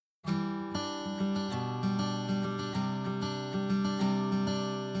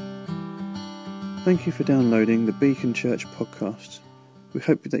Thank you for downloading the Beacon Church podcast. We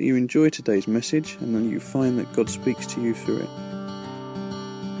hope that you enjoy today's message and that you find that God speaks to you through it.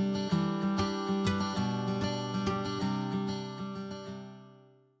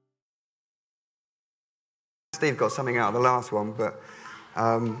 Steve got something out of the last one, but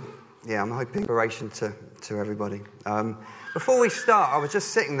I'm hoping inspiration to everybody. Before we start, I was just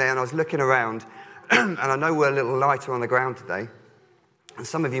sitting there and I was looking around, and I know we're a little lighter on the ground today. And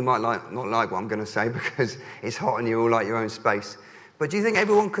some of you might not like what I'm going to say because it's hot and you all like your own space. But do you think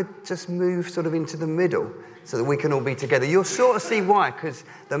everyone could just move sort of into the middle so that we can all be together? You'll sort of see why, because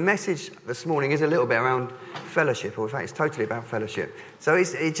the message this morning is a little bit around fellowship, or in fact it's totally about fellowship. So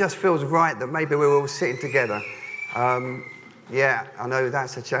it just feels right that maybe we're all sitting together. I know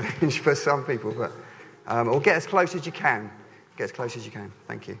that's a challenge for some people, but or get as close as you can. Get as close as you can.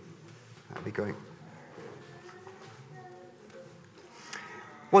 Thank you. That'd be great.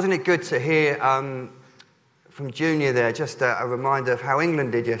 Wasn't it good to hear from Junior there, just a reminder of how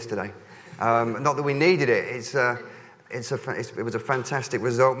England did yesterday? Not that we needed it. It was a fantastic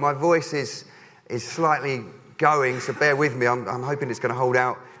result. My voice is slightly going, so bear with me. I'm hoping it's going to hold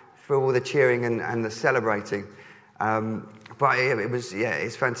out for all the cheering and the celebrating. But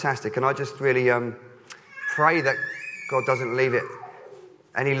it's fantastic. And I just really pray that God doesn't leave it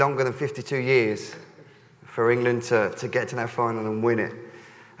any longer than 52 years for England to get to that final and win it.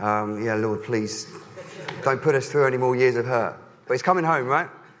 Lord, please don't put us through any more years of hurt. But it's coming home, right?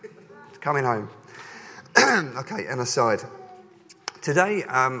 It's coming home. Okay, and aside. Today,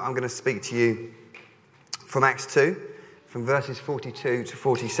 I'm going to speak to you from Acts 2, from verses 42 to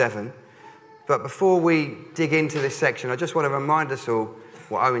 47. But before we dig into this section, I just want to remind us all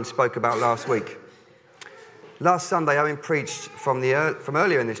what Owen spoke about last week. Last Sunday, Owen preached from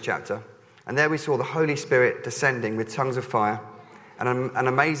earlier in this chapter, and there we saw the Holy Spirit descending with tongues of fire, and an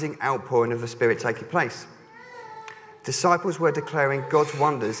amazing outpouring of the Spirit taking place. Disciples were declaring God's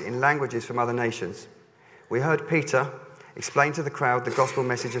wonders in languages from other nations. We heard Peter explain to the crowd the gospel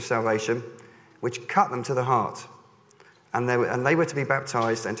message of salvation, which cut them to the heart. And they were to be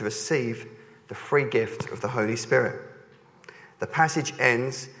baptized and to receive the free gift of the Holy Spirit. The passage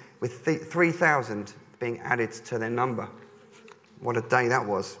ends with 3,000 being added to their number. What a day that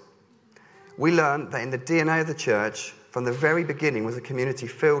was. We learned that in the DNA of the church, from the very beginning, was a community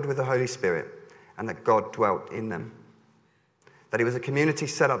filled with the Holy Spirit and that God dwelt in them. That it was a community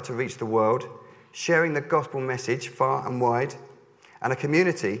set up to reach the world, sharing the gospel message far and wide, and a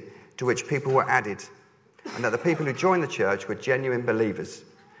community to which people were added, and that the people who joined the church were genuine believers.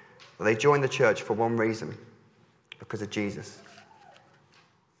 That they joined the church for one reason, because of Jesus.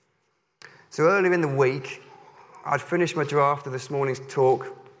 So earlier in the week, I'd finished my draft of this morning's talk,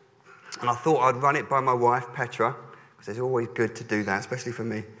 and I thought I'd run it by my wife, Petra, because it's always good to do that, especially for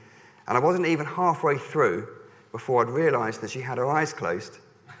me. And I wasn't even halfway through before I'd realised that she had her eyes closed.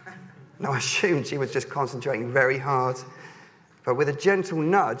 Now, I assumed she was just concentrating very hard, but with a gentle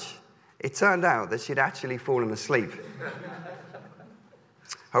nudge, it turned out that she'd actually fallen asleep.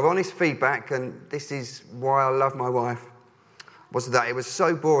 Her honest feedback, and this is why I love my wife, was that it was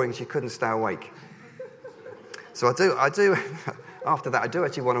so boring she couldn't stay awake. So I do. After that, I do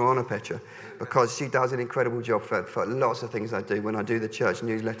actually want to honour Petra, because she does an incredible job for lots of things I do. When I do the church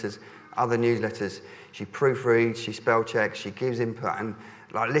newsletters, other newsletters, she proofreads, she spell checks, she gives input, and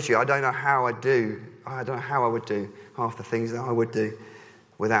literally, I don't know how I would do half the things that I would do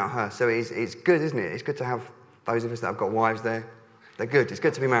without her. So it's good, isn't it? It's good to have those of us that have got wives there. They're good. It's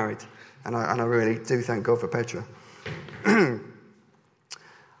good to be married, and I really do thank God for Petra.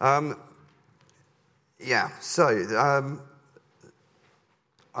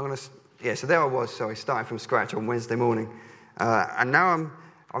 So there I was, starting from scratch on Wednesday morning. And now I'm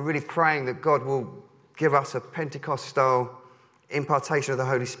really praying that God will give us a Pentecost-style impartation of the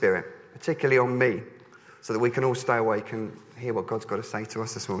Holy Spirit, particularly on me, so that we can all stay awake and hear what God's got to say to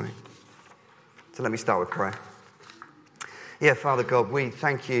us this morning. So let me start with prayer. Yeah, Father God, we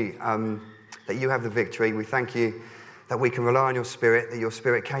thank you that you have the victory. We thank you that we can rely on your Spirit, that your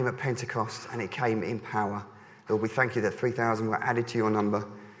Spirit came at Pentecost and it came in power. Lord, we thank you that 3,000 were added to your number.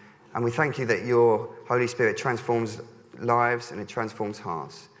 And we thank you that your Holy Spirit transforms lives and it transforms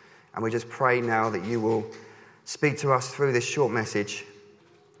hearts. And we just pray now that you will speak to us through this short message,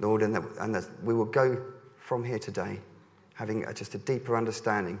 Lord, and that we will go from here today having just a deeper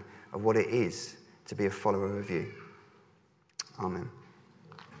understanding of what it is to be a follower of you. Amen.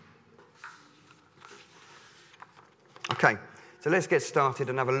 Okay, so let's get started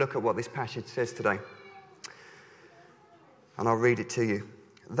and have a look at what this passage says today. And I'll read it to you.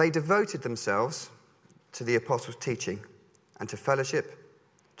 They devoted themselves to the apostles' teaching and to fellowship,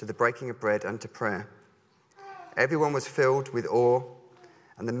 to the breaking of bread and to prayer. Everyone was filled with awe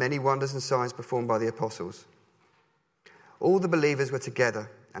and the many wonders and signs performed by the apostles. All the believers were together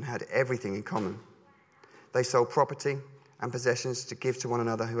and had everything in common. They sold property and possessions to give to one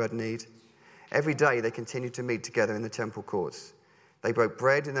another who had need. Every day they continued to meet together in the temple courts. They broke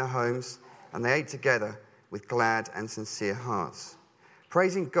bread in their homes and they ate together with glad and sincere hearts,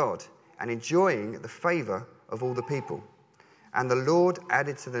 praising God and enjoying the favour of all the people. And the Lord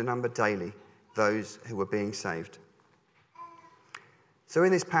added to their number daily those who were being saved. So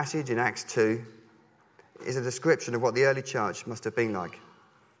in this passage in Acts 2 is a description of what the early church must have been like.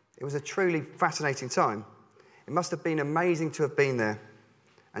 It was a truly fascinating time. It must have been amazing to have been there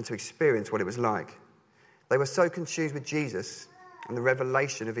and to experience what it was like. They were so consumed with Jesus and the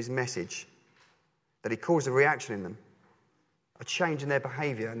revelation of his message that it caused a reaction in them, a change in their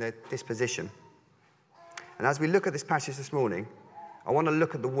behaviour and their disposition. And as we look at this passage this morning, I want to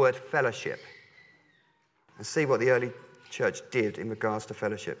look at the word fellowship and see what the early church did in regards to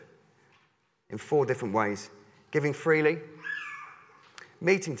fellowship in 4 different ways: giving freely,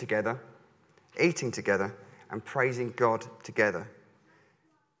 meeting together, eating together, and praising God together.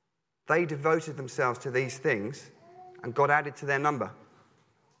 They devoted themselves to these things, and God added to their number.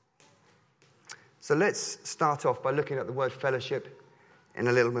 So let's start off by looking at the word fellowship in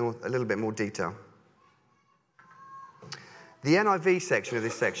a little bit more detail. The NIV section of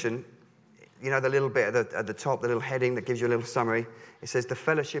this section, you know, the little bit at the top, the little heading that gives you a little summary, it says the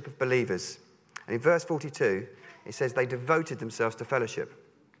fellowship of believers. And in verse 42, it says they devoted themselves to fellowship.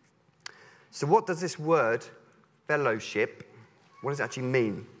 So what does this word, fellowship, what does it actually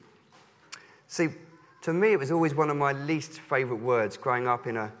mean? See, to me, it was always one of my least favourite words growing up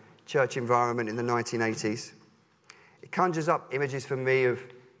in a church environment in the 1980s. It conjures up images for me of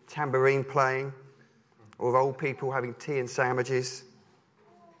tambourine playing or of old people having tea and sandwiches.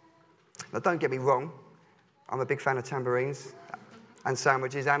 Now, don't get me wrong, I'm a big fan of tambourines and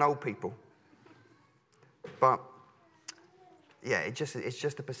sandwiches and old people. But, yeah, it's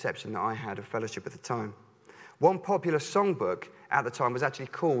just a perception that I had of fellowship at the time. One popular songbook at the time was actually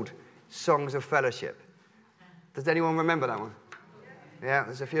called Songs of Fellowship. Does anyone remember that one? Yeah,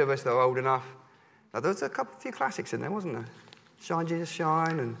 there's a few of us that are old enough. Now, there was a few classics in there, wasn't there? Shine, Jesus,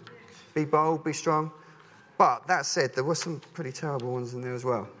 shine, and Be Bold, Be Strong. But that said, there were some pretty terrible ones in there as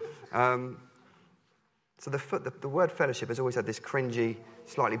well. So the word fellowship has always had this cringy,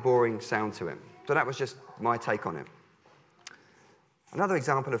 slightly boring sound to it. So that was just my take on it. Another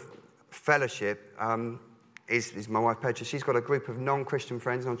example of fellowship is my wife Petra. She's got a group of non-Christian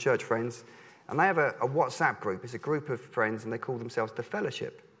friends, non-church friends, and they have a WhatsApp group. It's a group of friends, and they call themselves The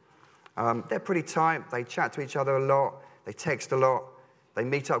Fellowship. They're pretty tight. They chat to each other a lot. They text a lot. They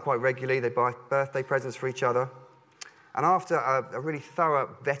meet up quite regularly. They buy birthday presents for each other. And after a really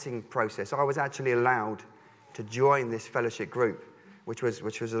thorough vetting process, I was actually allowed to join this fellowship group, which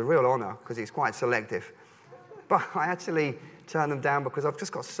was a real honour because it's quite selective. But I actually turned them down because I've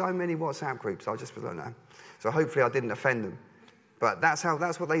just got so many WhatsApp groups. I just don't know. So hopefully I didn't offend them. But that's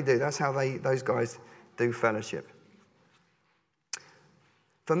what they do. That's how those guys do fellowship.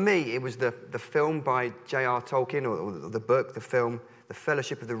 For me, it was the film by J.R. Tolkien, or the book, the film, The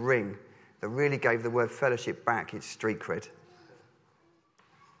Fellowship of the Ring, that really gave the word fellowship back its street cred.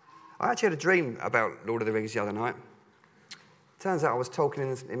 I actually had a dream about Lord of the Rings the other night. Turns out I was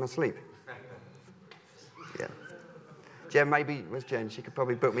Tolkien in my sleep. Yeah. Jen, where's Jen? She could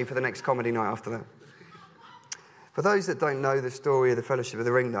probably book me for the next comedy night after that. For those that don't know the story of the Fellowship of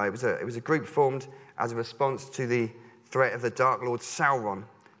the Ring, though, it was a group formed as a response to the threat of the Dark Lord Sauron,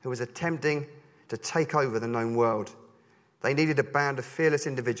 who was attempting to take over the known world. They needed a band of fearless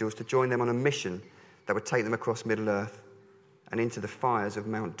individuals to join them on a mission that would take them across Middle-earth and into the fires of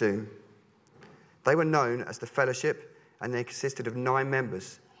Mount Doom. They were known as the Fellowship, and they consisted of 9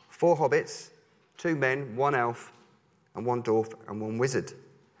 members, 4 hobbits, 2 men, 1 elf, and 1 dwarf and 1 wizard.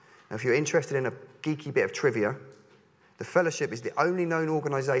 Now, if you're interested in a geeky bit of trivia, the Fellowship is the only known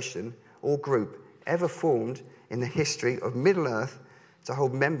organisation or group ever formed in the history of Middle-earth to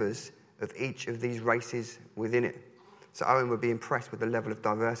hold members of each of these races within it. So Owen would be impressed with the level of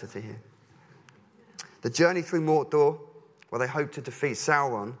diversity here. The journey through Mordor, where they hoped to defeat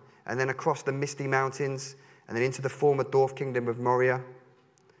Sauron, and then across the Misty Mountains, and then into the former dwarf kingdom of Moria.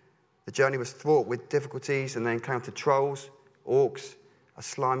 The journey was fraught with difficulties, and they encountered trolls, orcs, a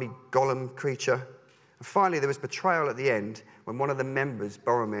slimy golem creature. And finally, there was betrayal at the end, when one of the members,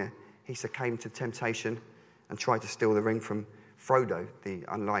 Boromir, he succumbed to temptation and tried to steal the ring from Frodo, the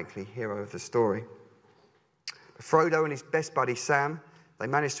unlikely hero of the story. But Frodo and his best buddy Sam, they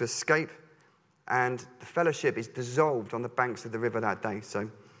managed to escape, and the Fellowship is dissolved on the banks of the river that day. So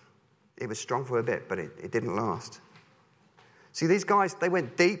it was strong for a bit, but it didn't last. See, these guys, they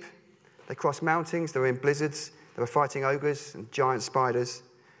went deep. They crossed mountains. They were in blizzards. They were fighting ogres and giant spiders,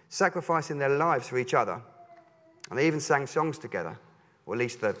 sacrificing their lives for each other. And they even sang songs together, or at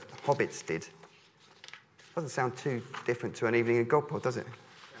least the hobbits did. Doesn't sound too different to an evening in Godpod, does it?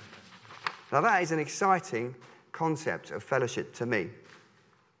 Now that is an exciting concept of fellowship to me.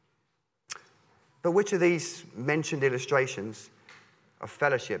 But which of these mentioned illustrations of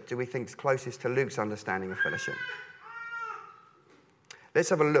fellowship do we think is closest to Luke's understanding of fellowship? Let's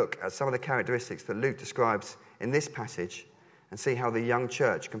have a look at some of the characteristics that Luke describes in this passage and see how the young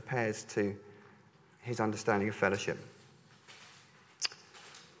church compares to his understanding of fellowship.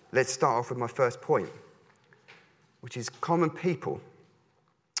 Let's start off with my first point, which is common people.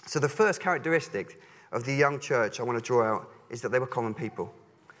 So the first characteristic of the young church I want to draw out is that they were common people.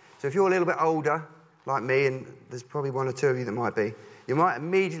 So if you're a little bit older, like me, and there's probably one or two of you that might be, you might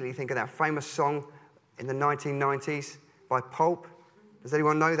immediately think of that famous song in the 1990s by Pulp. Does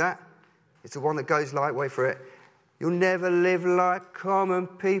anyone know that? It's the one that goes like, wait for it. You'll never live like common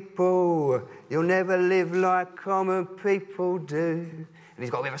people. You'll never live like common people do. And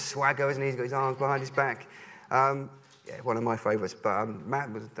he's got a bit of a swagger, hasn't he? He's got his arms behind his back. Yeah, one of my favourites. But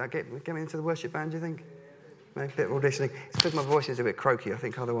Matt, did I get me into the worship band, do you think? Maybe a bit of auditioning. It's because my voice is a bit croaky, I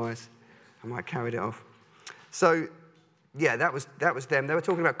think, otherwise I might have carried it off. So, yeah, that was them. They were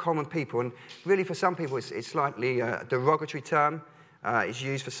talking about common people. And really, for some people, it's slightly a derogatory term. It's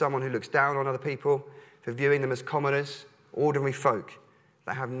used for someone who looks down on other people, for viewing them as commoners, ordinary folk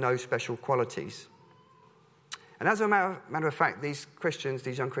that have no special qualities. And as a matter of fact, these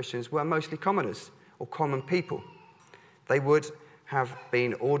young Christians, were mostly commoners or common people. They would have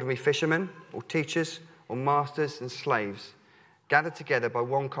been ordinary fishermen or teachers or masters and slaves, gathered together by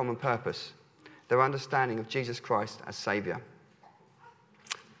one common purpose, their understanding of Jesus Christ as Saviour.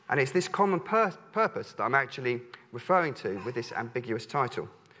 And it's this common purpose that I'm actually referring to with this ambiguous title.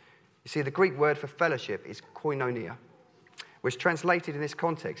 You see, the Greek word for fellowship is koinonia, which translated in this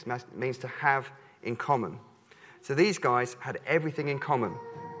context means to have in common. So these guys had everything in common,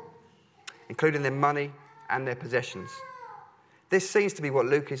 including their money and their possessions. This seems to be what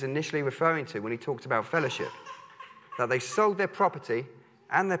Luke is initially referring to when he talked about fellowship, that they sold their property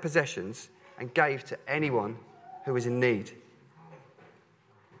and their possessions and gave to anyone who was in need.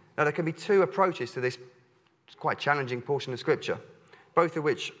 Now, there can be two approaches to this quite challenging portion of Scripture, both of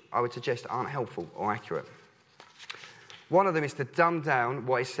which I would suggest aren't helpful or accurate. One of them is to dumb down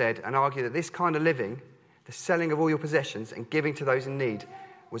what is said and argue that this kind of living, the selling of all your possessions and giving to those in need,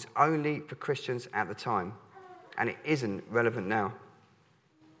 was only for Christians at the time, and it isn't relevant now.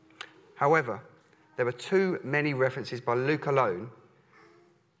 However, there are too many references by Luke alone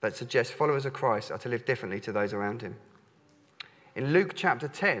that suggest followers of Christ are to live differently to those around him. In Luke chapter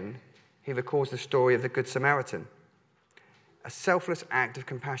 10, he records the story of the Good Samaritan, a selfless act of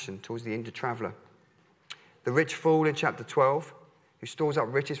compassion towards the injured traveller. The rich fool in chapter 12, who stores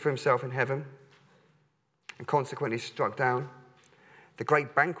up riches for himself in heaven and consequently is struck down. The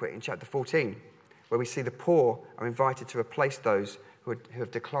great banquet in chapter 14, where we see the poor are invited to replace those who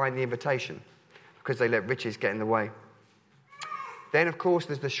have declined the invitation because they let riches get in the way. Then, of course,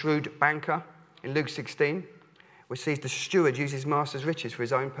 there's the shrewd banker in Luke 16, which sees the steward use his master's riches for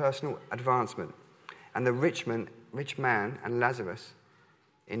his own personal advancement, and the rich man and Lazarus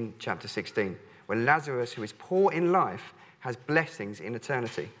in chapter 16, where Lazarus, who is poor in life, has blessings in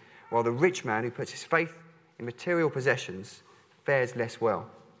eternity, while the rich man who puts his faith in material possessions fares less well.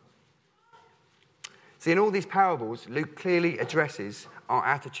 See, in all these parables, Luke clearly addresses our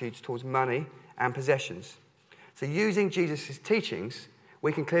attitudes towards money and possessions. So using Jesus' teachings,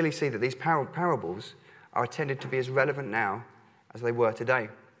 we can clearly see that these parables are intended to be as relevant now as they were today.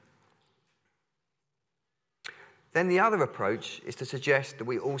 Then the other approach is to suggest that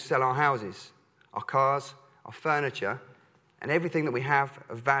we all sell our houses, our cars, our furniture, and everything that we have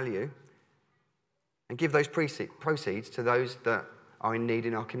of value, and give those proceeds to those that are in need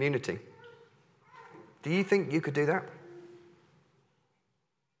in our community. Do you think you could do that?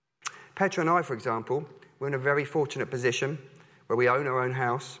 Petra and I, for example, we're in a very fortunate position where we own our own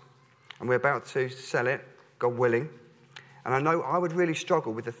house and we're about to sell it, God willing. And I know I would really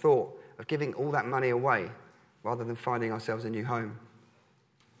struggle with the thought of giving all that money away rather than finding ourselves a new home.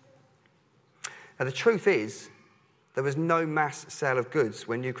 Now, the truth is, there was no mass sale of goods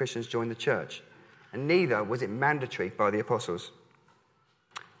when new Christians joined the church, and neither was it mandatory by the apostles.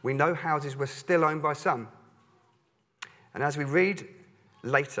 We know houses were still owned by some. And as we read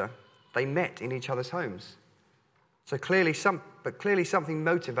later, they met in each other's homes. So clearly something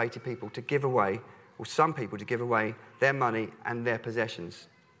motivated people to give away, or some people to give away, their money and their possessions.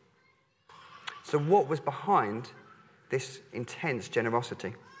 So what was behind this intense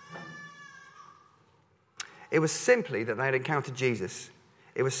generosity? It was simply that they had encountered Jesus.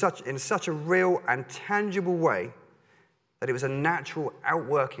 It was in such a real and tangible way that it was a natural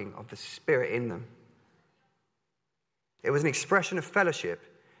outworking of the Spirit in them. It was an expression of fellowship,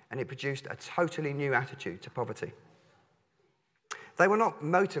 and it produced a totally new attitude to poverty. They were not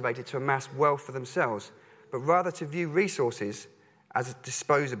motivated to amass wealth for themselves, but rather to view resources as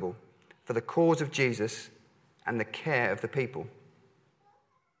disposable for the cause of Jesus and the care of the people.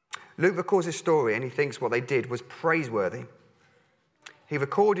 Luke records this story, and he thinks what they did was praiseworthy. He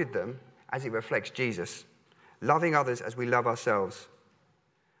recorded them as it reflects Jesus, loving others as we love ourselves.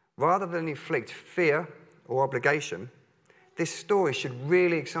 Rather than inflict fear or obligation, this story should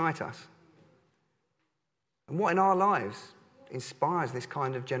really excite us. And what in our lives inspires this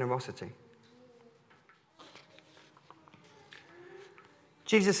kind of generosity?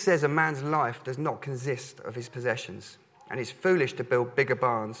 Jesus says a man's life does not consist of his possessions, and it's foolish to build bigger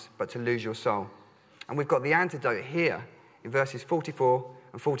barns, but to lose your soul. And we've got the antidote here in verses 44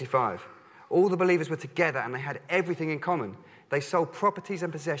 and 45. All the believers were together and they had everything in common. They sold properties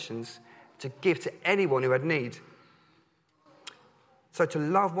and possessions to give to anyone who had need. So to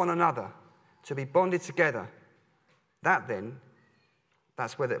love one another, to be bonded together, that's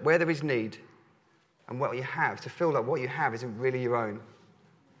where there is need and what you have, to feel like what you have isn't really your own.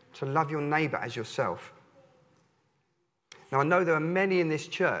 To love your neighbour as yourself. Now, I know there are many in this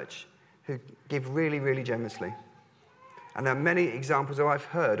church who give really, really generously. And there are many examples that I've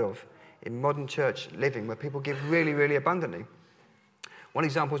heard of in modern church living where people give really, really abundantly. One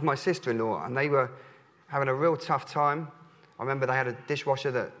example was my sister-in-law, and they were having a real tough time. I remember they had a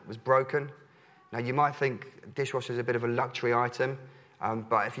dishwasher that was broken. Now, you might think a dishwasher is a bit of a luxury item,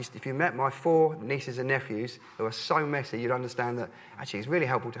 but if you met my 4 nieces and nephews who are so messy, you'd understand that actually it's really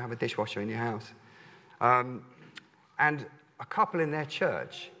helpful to have a dishwasher in your house. And a couple in their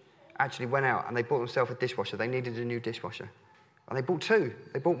church actually went out and they bought themselves a dishwasher. They needed a new dishwasher. And they bought 2.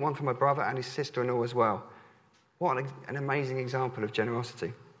 They bought one for my brother and his sister-in-law as well. What an amazing example of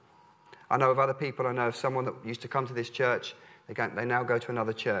generosity. I know of other people. I know of someone that used to come to this church. They now go to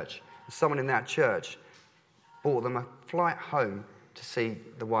another church. And someone in that church bought them a flight home to see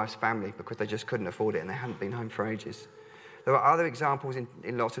the wife's family because they just couldn't afford it and they hadn't been home for ages. There are other examples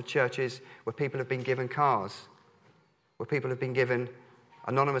in lots of churches where people have been given cars, where people have been given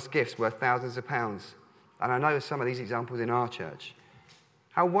anonymous gifts worth thousands of pounds. And I know some of these examples in our church.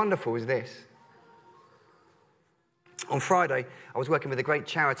 How wonderful is this? On Friday, I was working with a great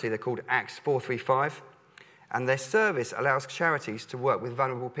charity. They're called Acts 435. And their service allows charities to work with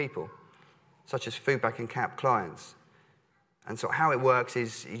vulnerable people, such as Food Bank and CAP clients. And so how it works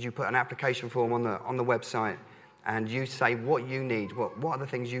is you put an application form on the website and you say what you need, what are the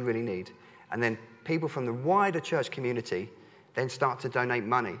things you really need. And then people from the wider church community then start to donate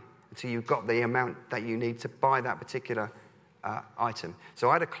money until you've got the amount that you need to buy that particular item. So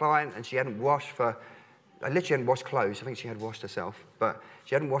I had a client and she hadn't washed I literally hadn't washed clothes. I think she had washed herself, but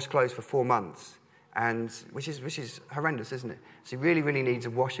she hadn't washed clothes for 4 months, and which is horrendous, isn't it? She really, really needs a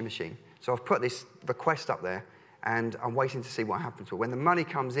washing machine. So I've put this request up there, and I'm waiting to see what happens. But when the money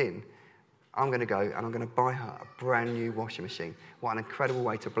comes in, I'm going to go and I'm going to buy her a brand new washing machine. What an incredible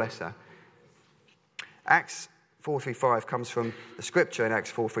way to bless her. Acts 4:35 comes from the scripture in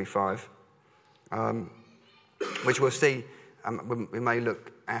Acts 4:35, which we'll see, we may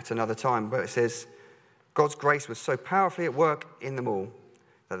look at another time, but it says, God's grace was so powerfully at work in them all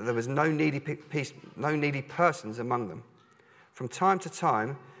that there was no needy persons among them. From time to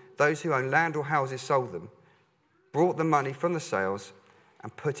time, those who owned land or houses sold them, brought the money from the sales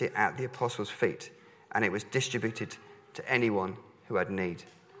and put it at the apostles' feet, and it was distributed to anyone who had need.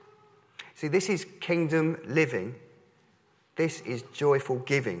 See, this is kingdom living. This is joyful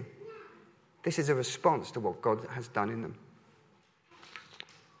giving. This is a response to what God has done in them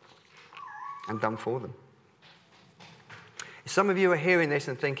and done for them. If some of you are hearing this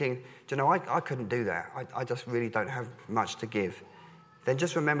and thinking, do you know, I couldn't do that. I just really don't have much to give. Then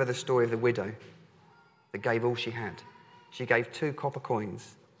just remember the story of the widow that gave all she had. She gave 2 copper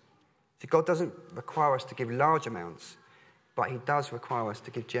coins. See, God doesn't require us to give large amounts, but he does require us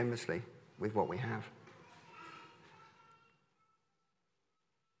to give generously with what we have.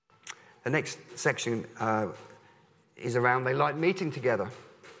 The next section is around they like meeting together.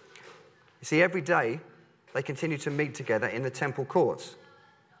 You see, every day they continue to meet together in the temple courts.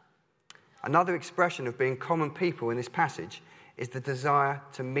 Another expression of being common people in this passage is the desire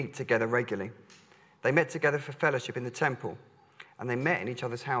to meet together regularly. They met together for fellowship in the temple, and they met in each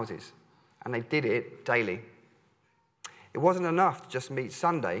other's houses, and they did it daily. It wasn't enough to just meet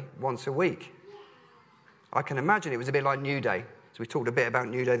Sunday once a week. I can imagine it was a bit like New Day. So we talked a bit about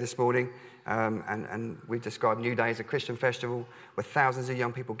New Day this morning, and we've described New Day as a Christian festival where thousands of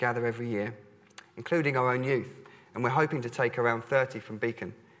young people gather every year, including our own youth. And we're hoping to take around 30 from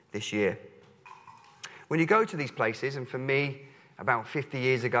Beacon this year. When you go to these places, and for me, about 50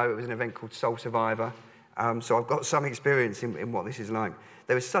 years ago, it was an event called Soul Survivor, so I've got some experience in what this is like.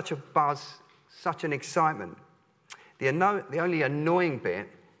 There was such a buzz, such an excitement. The only annoying bit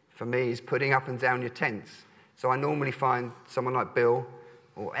for me is putting up and down your tents. So I normally find someone like Bill,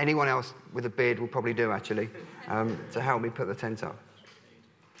 or anyone else with a beard will probably do actually, to help me put the tent up.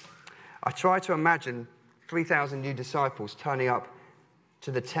 I try to imagine 3,000 new disciples turning up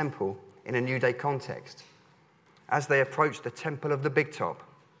to the temple in a New Day context. As they approached the temple of the Big Top,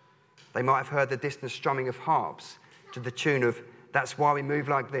 they might have heard the distant strumming of harps to the tune of "That's Why We Move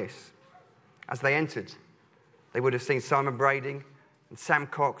Like This." As they entered, they would have seen Simon Brading and Sam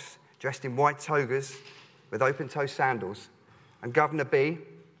Cox dressed in white togas with open-toe sandals, and Governor B,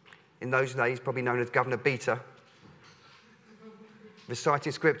 in those days probably known as Governor Beta,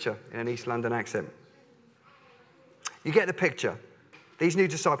 reciting scripture in an East London accent. You get the picture. These new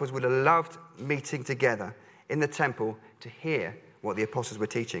disciples would have loved meeting together in the temple to hear what the apostles were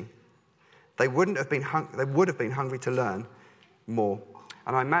teaching. They would have been hungry to learn more.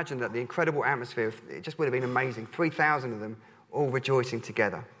 And I imagine that the incredible atmosphere, it just would have been amazing. 3,000 of them all rejoicing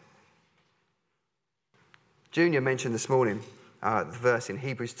together. Junior mentioned this morning the verse in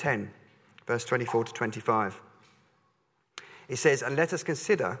Hebrews 10, verse 24 to 25. It says, "And let us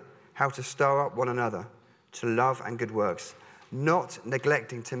consider how to stir up one another to love and good works, not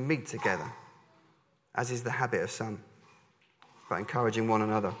neglecting to meet together, as is the habit of some, but encouraging one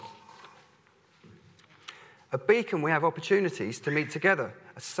another." At Beacon, we have opportunities to meet together,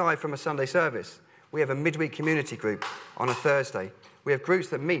 aside from a Sunday service. We have a midweek community group on a Thursday. We have groups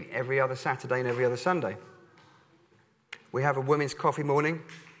that meet every other Saturday and every other Sunday. We have a women's coffee morning,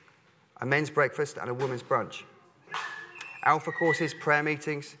 a men's breakfast, and a women's brunch. Alpha courses, prayer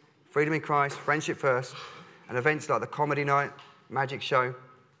meetings, Freedom in Christ, Friendship First, and events like the comedy night, magic show,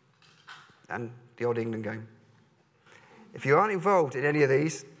 and the odd England game. If you aren't involved in any of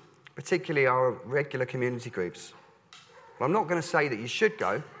these, particularly our regular community groups, well, I'm not going to say that you should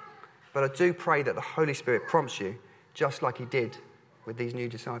go, but I do pray that the Holy Spirit prompts you, just like he did with these new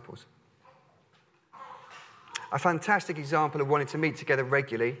disciples. A fantastic example of wanting to meet together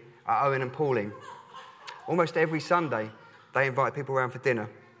regularly are Owen and Pauline. Almost every Sunday, they invite people around for dinner.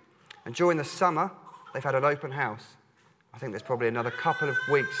 And during the summer, they've had an open house. I think there's probably another couple of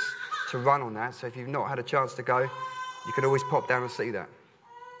weeks to run on that, so if you've not had a chance to go, you can always pop down and see that.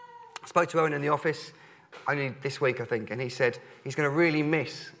 I spoke to Owen in the office only this week, I think, and he said he's going to really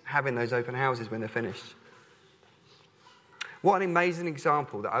miss having those open houses when they're finished. What an amazing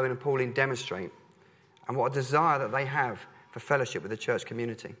example that Owen and Pauline demonstrate, and what a desire that they have for fellowship with the church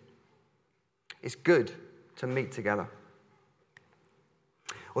community. It's good to meet together.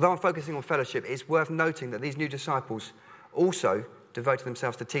 Although I'm focusing on fellowship, it's worth noting that these new disciples also devoted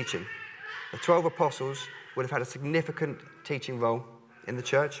themselves to teaching. The 12 apostles would have had a significant teaching role in the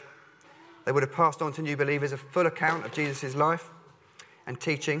church. They would have passed on to new believers a full account of Jesus' life and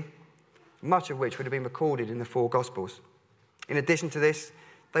teaching, much of which would have been recorded in the 4 Gospels. In addition to this,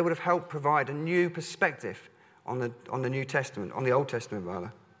 they would have helped provide a new perspective on the New Testament, on the Old Testament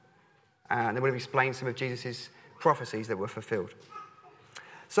rather. And they would have explained some of Jesus' prophecies that were fulfilled.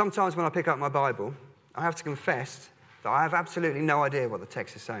 Sometimes when I pick up my Bible, I have to confess that I have absolutely no idea what the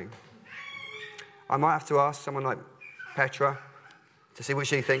text is saying. I might have to ask someone like Petra to see what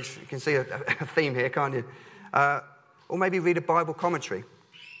she thinks. You can see a theme here, can't you? Or maybe read a Bible commentary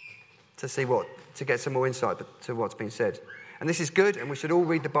to get some more insight to what's been said. And this is good, and we should all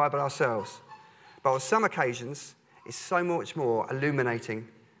read the Bible ourselves. But on some occasions, it's so much more illuminating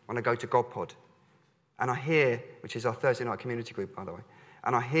when I go to GodPod. And I hear, which is our Thursday night community group, by the way,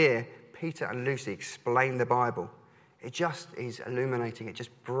 and I hear Peter and Lucy explain the Bible. It just is illuminating. It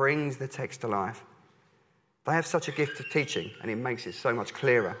just brings the text to life. They have such a gift of teaching, and it makes it so much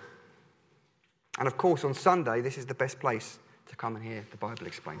clearer. And of course, on Sunday, this is the best place to come and hear the Bible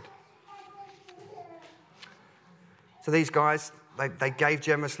explained. So these guys, they gave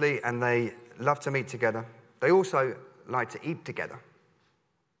generously, and they love to meet together. They also like to eat together.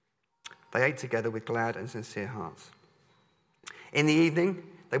 They ate together with glad and sincere hearts. In the evening,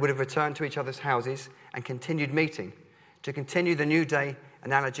 they would have returned to each other's houses and continued meeting. To continue the New Day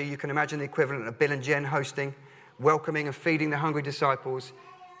analogy, you can imagine the equivalent of Bill and Jen hosting, welcoming and feeding the hungry disciples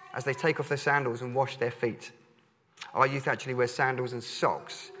as they take off their sandals and wash their feet. Our youth actually wear sandals and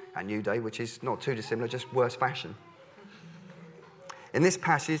socks at New Day, which is not too dissimilar, just worse fashion. In this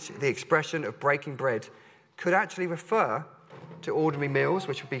passage, the expression of breaking bread could actually refer to ordinary meals,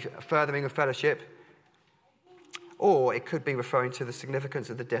 which would be a furthering of fellowship, or it could be referring to the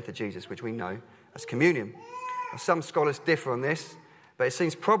significance of the death of Jesus, which we know as communion. Now, some scholars differ on this, but it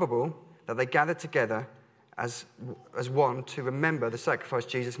seems probable that they gathered together as one to remember the sacrifice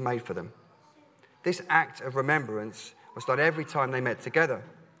Jesus made for them. This act of remembrance was done every time they met together.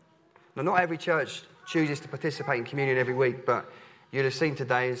 Now, not every church chooses to participate in communion every week, but you'll have seen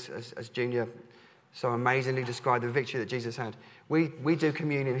today, as Junior so amazingly described the victory that Jesus had. We do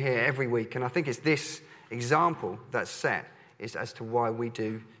communion here every week, and I think it's this example that's set as to why we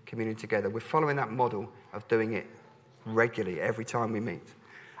do communion together. We're following that model of doing it regularly every time we meet.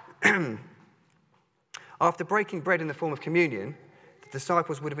 After breaking bread in the form of communion, the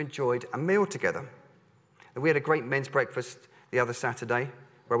disciples would have enjoyed a meal together. We had a great men's breakfast the other Saturday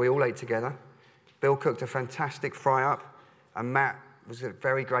where we all ate together. Bill cooked a fantastic fry-up, and Matt was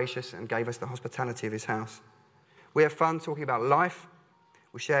very gracious and gave us the hospitality of his house. We had fun talking about life.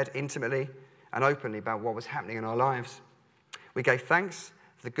 We shared intimately and openly about what was happening in our lives. We gave thanks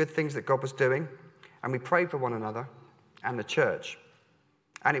for the good things that God was doing, and we prayed for one another and the church.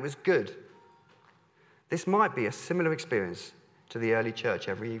 And it was good. This might be a similar experience to the early church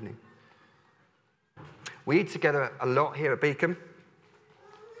every evening. We eat together a lot here at Beacon,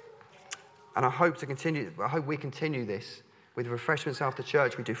 and I hope we continue this with refreshments after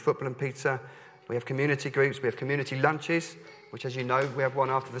church. We do football and pizza. We have community groups. We have community lunches, which, as you know, we have one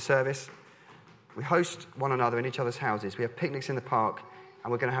after the service. We host one another in each other's houses. We have picnics in the park,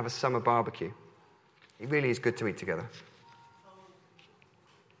 and we're going to have a summer barbecue. It really is good to eat together.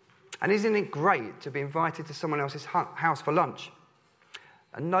 And isn't it great to be invited to someone else's house for lunch?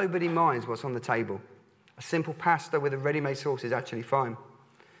 And nobody minds what's on the table. A simple pasta with a ready-made sauce is actually fine.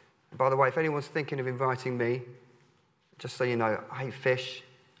 And by the way, if anyone's thinking of inviting me, just so you know, I hate fish,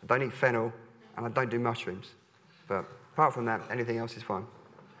 I don't eat fennel, and I don't do mushrooms. But apart from that, anything else is fine.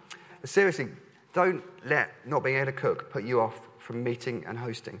 But seriously, don't let not being able to cook put you off from meeting and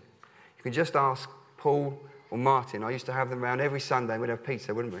hosting. You can just ask Paul or Martin. I used to have them around every Sunday. We'd have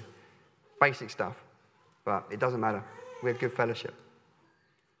pizza, wouldn't we? Basic stuff. But it doesn't matter. We have good fellowship.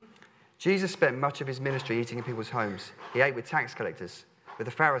 Jesus spent much of his ministry eating in people's homes. He ate with tax collectors, with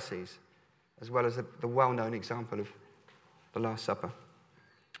the Pharisees, as well as the well-known example of the Last Supper.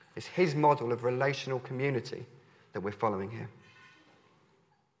 It's his model of relational community that we're following here.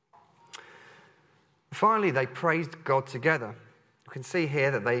 Finally, they praised God together. You can see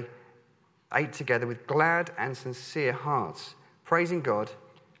here that they ate together with glad and sincere hearts, praising God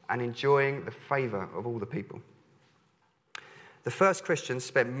and enjoying the favour of all the people. The first Christians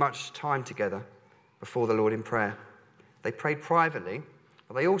spent much time together before the Lord in prayer. They prayed privately,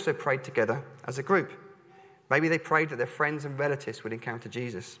 but they also prayed together as a group. Maybe they prayed that their friends and relatives would encounter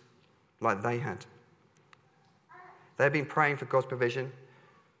Jesus like they had. They had been praying for God's provision,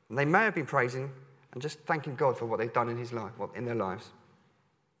 and they may have been praising and just thanking God for what they've done in their lives.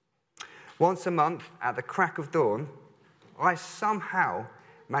 Once a month, at the crack of dawn, I somehow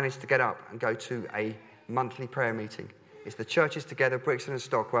managed to get up and go to a monthly prayer meeting. It's the churches together, Brixton and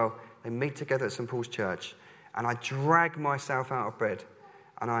Stockwell. They meet together at St Paul's Church, and I drag myself out of bed,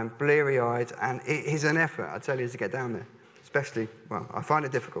 and I'm bleary-eyed, and it is an effort, I tell you, to get down there. Especially, I find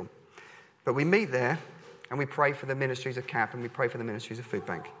it difficult. But we meet there, and we pray for the ministries of CAP, and we pray for the ministries of Food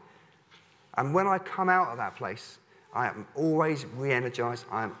Bank. And when I come out of that place, I am always re-energized.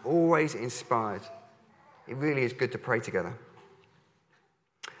 I am always inspired. It really is good to pray together.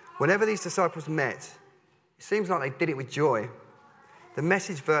 Whenever these disciples met, it seems like they did it with joy. The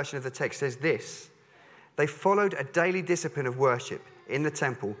Message version of the text says this: they followed a daily discipline of worship in the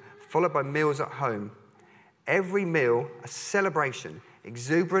temple, followed by meals at home. Every meal a celebration,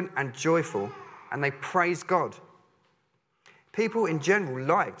 exuberant and joyful, and they praised God. People in general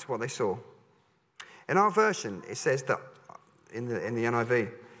liked what they saw. In our version, it says that, in the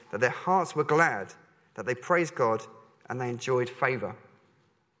NIV, that their hearts were glad, that they praised God, and they enjoyed favour.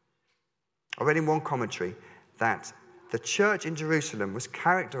 I read in one commentary that the church in Jerusalem was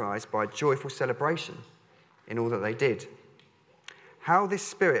characterised by a joyful celebration in all that they did. How this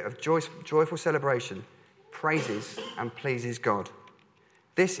spirit of joyful celebration praises and pleases God.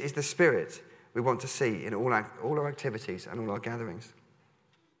 This is the spirit we want to see in all our activities and all our gatherings.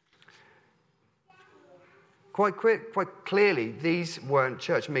 Quite clearly, these weren't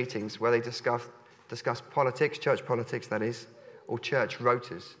church meetings where they discuss politics, church politics that is, or church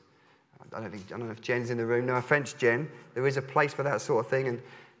rotas. I don't know if Jen's in the room. No offence, Jen. There is a place for that sort of thing, and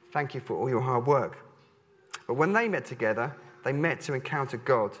thank you for all your hard work. But when they met together, they met to encounter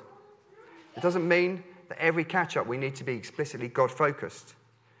God. It doesn't mean that every catch-up we need to be explicitly God-focused.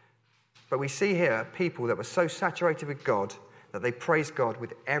 But we see here people that were so saturated with God that they praised God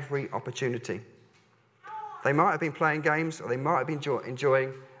with every opportunity. They might have been playing games, or they might have been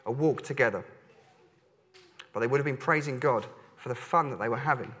enjoying a walk together. But they would have been praising God for the fun that they were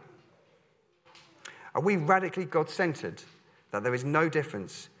having. Are we radically God-centered that there is no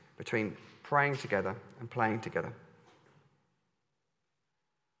difference between praying together and playing together?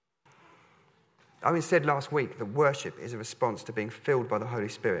 Owen said last week that worship is a response to being filled by the Holy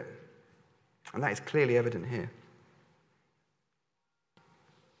Spirit. And that is clearly evident here.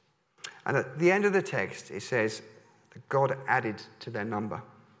 And at the end of the text, it says that God added to their number.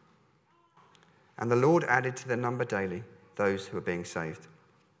 And the Lord added to their number daily those who were being saved.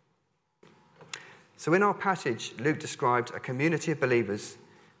 So in our passage, Luke described a community of believers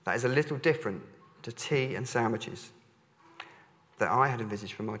that is a little different to tea and sandwiches that I had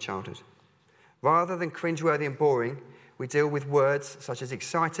envisaged from my childhood. Rather than cringeworthy and boring, we deal with words such as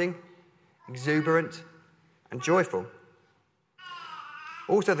exciting, exuberant, and joyful.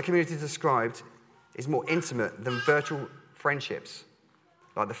 Also, the community described is more intimate than virtual friendships,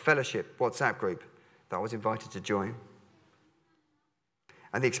 like the Fellowship WhatsApp group that I was invited to join.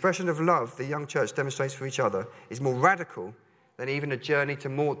 And the expression of love the young church demonstrates for each other is more radical than even a journey to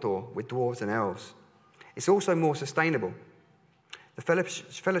Mordor with dwarves and elves. It's also more sustainable. The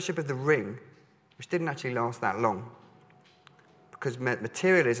Fellowship of the Ring, which didn't actually last that long, because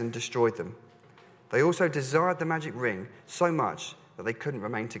materialism destroyed them. They also desired the magic ring so much that they couldn't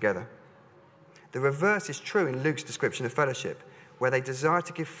remain together. The reverse is true in Luke's description of fellowship, where they desired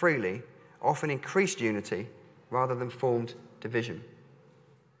to give freely, often increased unity rather than formed division.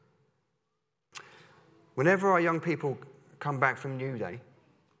 Whenever our young people come back from New Day,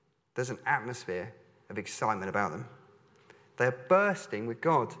 there's an atmosphere of excitement about them. They are bursting with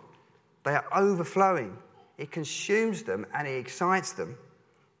God. They are overflowing. It consumes them and it excites them,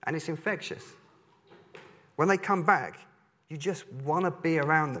 and it's infectious. When they come back, you just want to be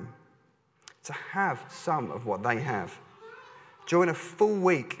around them, to have some of what they have. During a full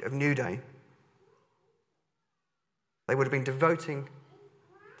week of New Day, they would have been devoting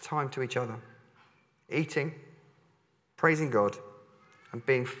time to each other, eating, praising God, and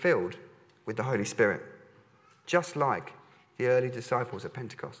being filled with the Holy Spirit, just like the early disciples at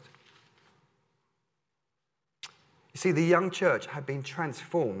Pentecost. You see, the young church had been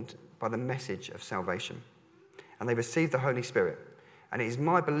transformed by the message of salvation, and they received the Holy Spirit. And it is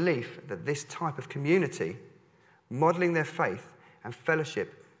my belief that this type of community, modelling their faith and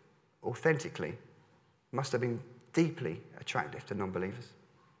fellowship authentically, must have been deeply attractive to non-believers.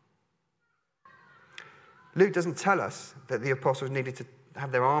 Luke doesn't tell us that the apostles needed to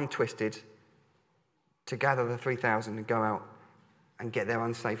have their arm twisted to gather the 3,000 and go out and get their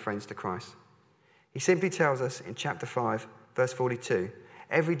unsaved friends to Christ. He simply tells us in chapter 5, verse 42,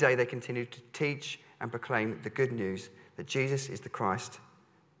 every day they continued to teach and proclaim the good news that Jesus is the Christ,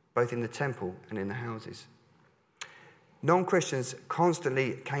 both in the temple and in the houses. Non-Christians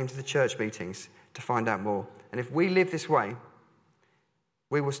constantly came to the church meetings to find out more. And if we live this way,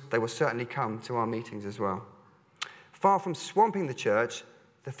 they will certainly come to our meetings as well. Far from swamping the church,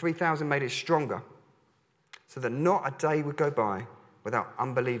 the 3,000 made it stronger, so that not a day would go by without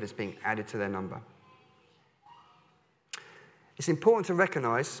unbelievers being added to their number. It's important to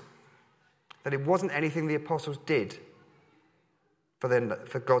recognise that it wasn't anything the apostles did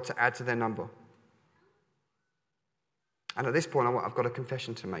for God to add to their number. And at this point, I've got a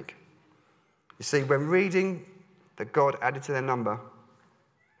confession to make. You see, when reading that God added to their number,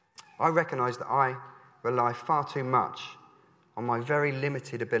 I recognise that I rely far too much on my very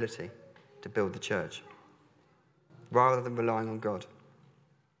limited ability to build the church, rather than relying on God.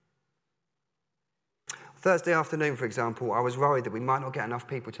 Thursday afternoon, for example, I was worried that we might not get enough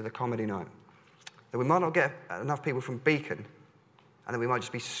people to the comedy night, that we might not get enough people from Beacon, and that we might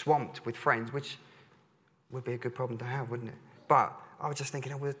just be swamped with friends, which would be a good problem to have, wouldn't it? But I was just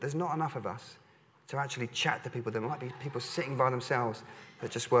thinking, there's not enough of us to actually chat to people. There might be people sitting by themselves that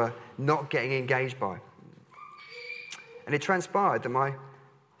just were not getting engaged by. And it transpired that my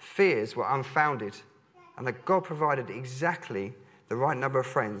fears were unfounded and that God provided exactly the right number of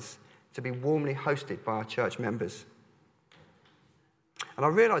friends to be warmly hosted by our church members. And I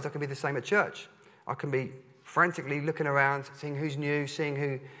realised I can be the same at church. I can be frantically looking around, seeing who's new, seeing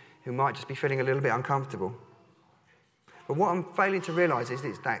who might just be feeling a little bit uncomfortable. But what I'm failing to realise is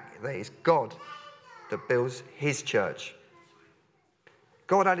that it's God that builds his church.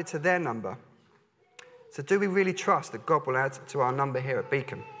 God added to their number. So do we really trust that God will add to our number here at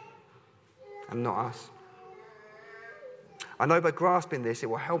Beacon and not us? I know by grasping this, it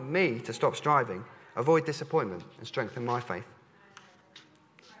will help me to stop striving, avoid disappointment, and strengthen my faith.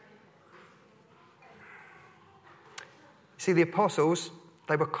 See, the apostles,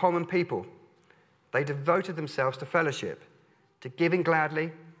 they were common people. They devoted themselves to fellowship, to giving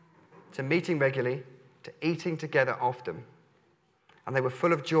gladly, to meeting regularly, to eating together often. And they were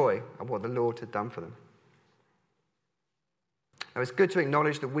full of joy at what the Lord had done for them. Now, it's good to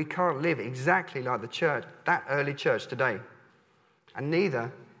acknowledge that we can't live exactly like the church, that early church today. And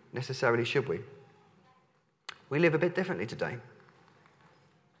neither necessarily should we. We live a bit differently today.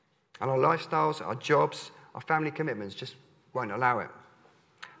 And our lifestyles, our jobs, our family commitments just won't allow it.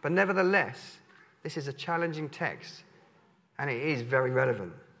 But nevertheless, this is a challenging text, and it is very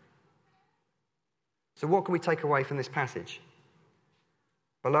relevant. So what can we take away from this passage?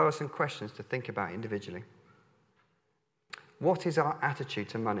 Below are some questions to think about individually. What is our attitude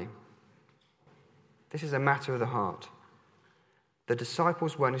to money? This is a matter of the heart. The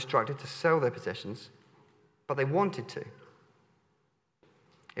disciples weren't instructed to sell their possessions, but they wanted to.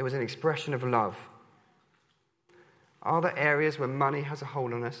 It was an expression of love. Are there areas where money has a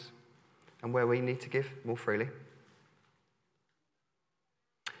hold on us and where we need to give more freely?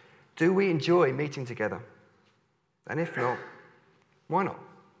 Do we enjoy meeting together? And if not, why not?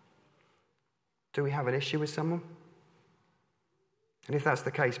 Do we have an issue with someone? And if that's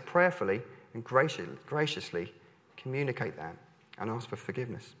the case, prayerfully and graciously communicate that and ask for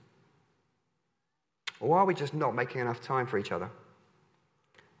forgiveness. Or are we just not making enough time for each other?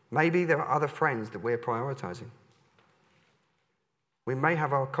 Maybe there are other friends that we're prioritising. We may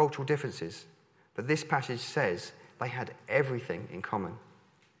have our cultural differences, but this passage says they had everything in common.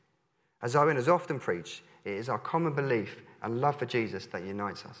 As Owen has often preached, it is our common belief and love for Jesus that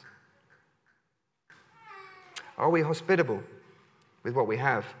unites us. Are we hospitable with what we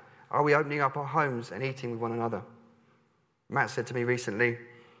have? Are we opening up our homes and eating with one another? Matt said to me recently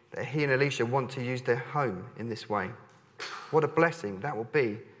that he and Alicia want to use their home in this way. What a blessing that will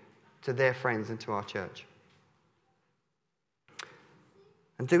be to their friends and to our church.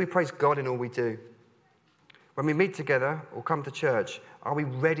 And do we praise God in all we do? When we meet together or come to church, are we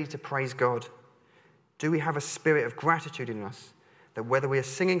ready to praise God? Do we have a spirit of gratitude in us that whether we are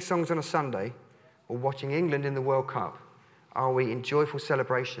singing songs on a Sunday or watching England in the World Cup, are we in joyful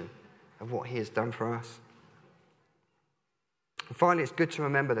celebration of what he has done for us? And finally, it's good to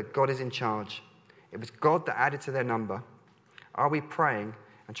remember that God is in charge. It was God that added to their number. Are we praying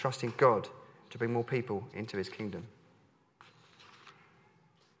and trusting God to bring more people into his kingdom?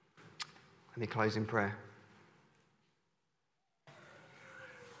 Let me close in prayer.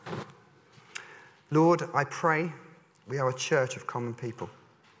 Lord, I pray we are a church of common people,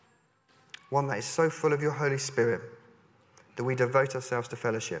 one that is so full of your Holy Spirit that we devote ourselves to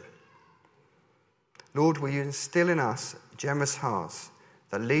fellowship. Lord, will you instill in us generous hearts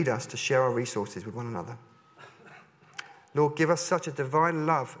that lead us to share our resources with one another? Lord, give us such a divine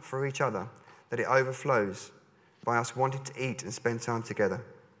love for each other that it overflows by us wanting to eat and spend time together.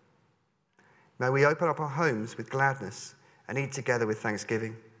 May we open up our homes with gladness and eat together with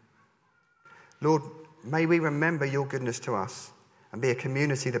thanksgiving. Lord, may we remember your goodness to us and be a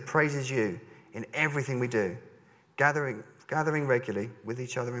community that praises you in everything we do, gathering regularly with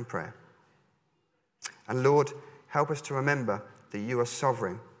each other in prayer. And Lord, help us to remember that you are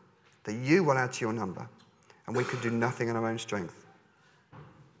sovereign, that you will add to your number, and we can do nothing in our own strength.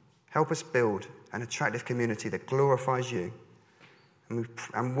 Help us build an attractive community that glorifies you,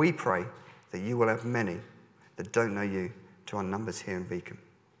 and we pray that you will have many that don't know you to our numbers here in Beacon.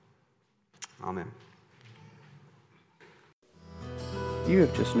 Amen. You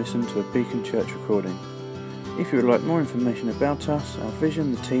have just listened to a Beacon Church recording. If you would like more information about us, our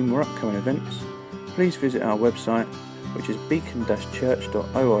vision, the team or upcoming events, please visit our website, which is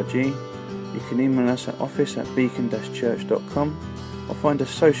beacon-church.org. You can email us at office@beacon-church.com or find us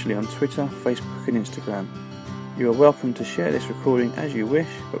socially on Twitter, Facebook and Instagram. You are welcome to share this recording as you wish,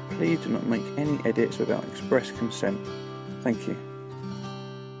 but please do not make any edits without express consent. Thank you.